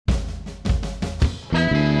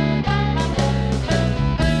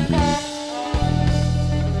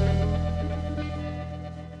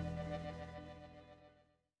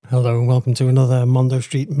Hello and welcome to another Mondo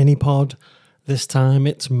Street mini-pod. This time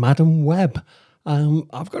it's Madam Web.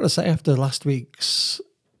 I've got to say, after last week's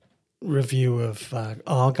review of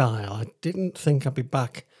Argyle, I didn't think I'd be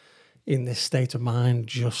back in this state of mind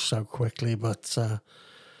just so quickly, but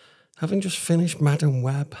having just finished Madam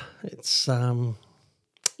Web, it's a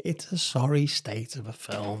sorry state of a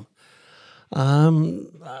film.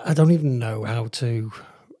 I don't even know how to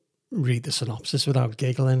read the synopsis without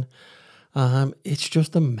giggling. It's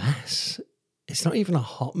just a mess. It's not even a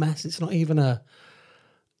hot mess. It's not even a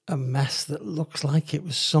mess that looks like it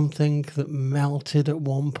was something that melted at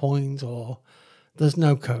one point, or there's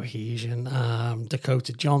no cohesion.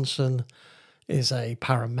 Dakota Johnson is a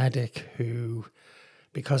paramedic who,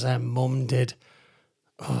 because her mum did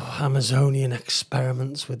Amazonian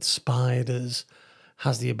experiments with spiders,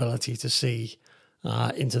 has the ability to see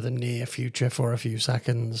into the near future for a few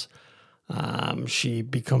seconds. She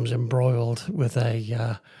becomes embroiled with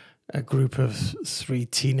a group of 3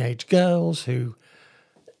 teenage girls who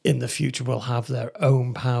in the future will have their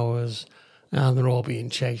own powers, and they're all being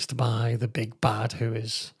chased by the big bad, who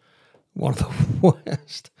is one of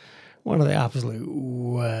the absolute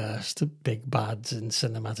worst big bads in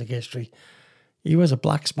cinematic history. He wears a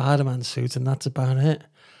black Spider-Man suit and that's about it.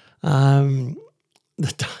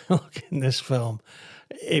 The dialogue in this film,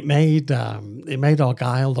 it made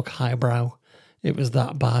Argyle look highbrow. It was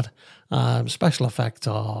that bad. Special effects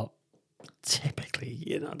are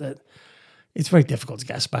typically, that it's very difficult to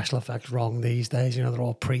get special effects wrong these days. They're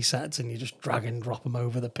all presets and you just drag and drop them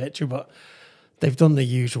over the picture. But they've done the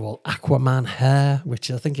usual Aquaman hair, which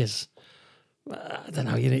I think is, I don't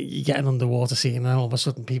know, you get an underwater scene and all of a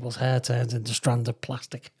sudden people's hair turns into strands of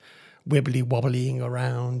plastic wibbly-wobblying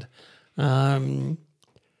around.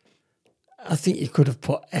 I think you could have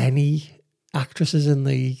put any actresses in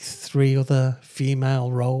the 3 other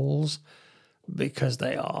female roles because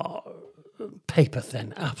they are paper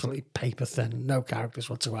thin, absolutely paper thin, no characters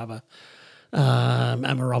whatsoever.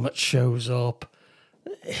 Emma Roberts shows up.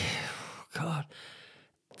 God,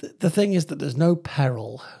 the thing is that there's no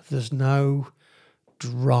peril, there's no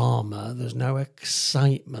drama, there's no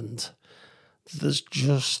excitement. There's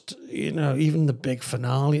just, even the big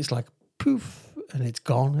finale, it's like poof, and it's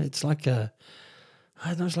gone. It's like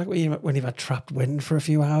it's like when you've had trapped wind for a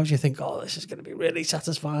few hours, you think, oh, this is going to be really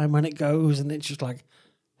satisfying when it goes, and it's just like,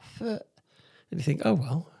 and you think, oh,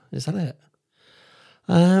 well, is that it?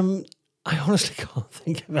 I honestly can't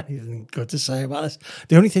think of anything good to say about this.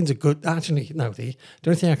 The only thing the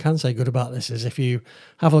only thing I can say good about this is if you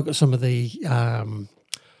have a look at some of the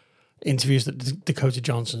interviews that Dakota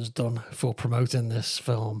Johnson's done for promoting this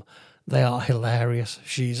film, they are hilarious.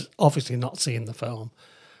 She's obviously not seen the film,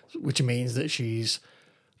 which means that she's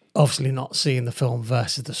obviously not seeing the film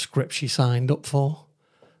versus the script she signed up for,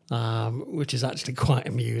 which is actually quite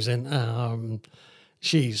amusing.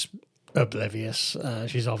 She's oblivious.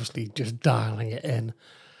 She's obviously just dialing it in.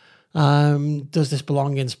 Does this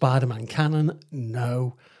belong in Spider-Man canon?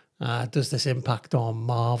 No. Does this impact on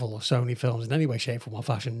Marvel or Sony films in any way, shape, form or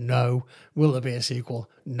fashion? No. Will there be a sequel?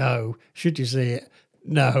 No. Should you see it?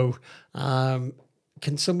 No.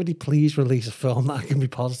 Can somebody please release a film that I can be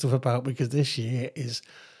positive about, because this year is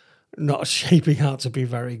not shaping out to be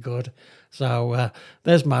very good. So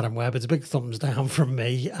there's Madam Web. It's a big thumbs down from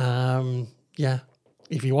me.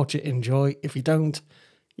 If you watch it, enjoy. If you don't,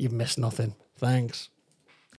 you've missed nothing. Thanks.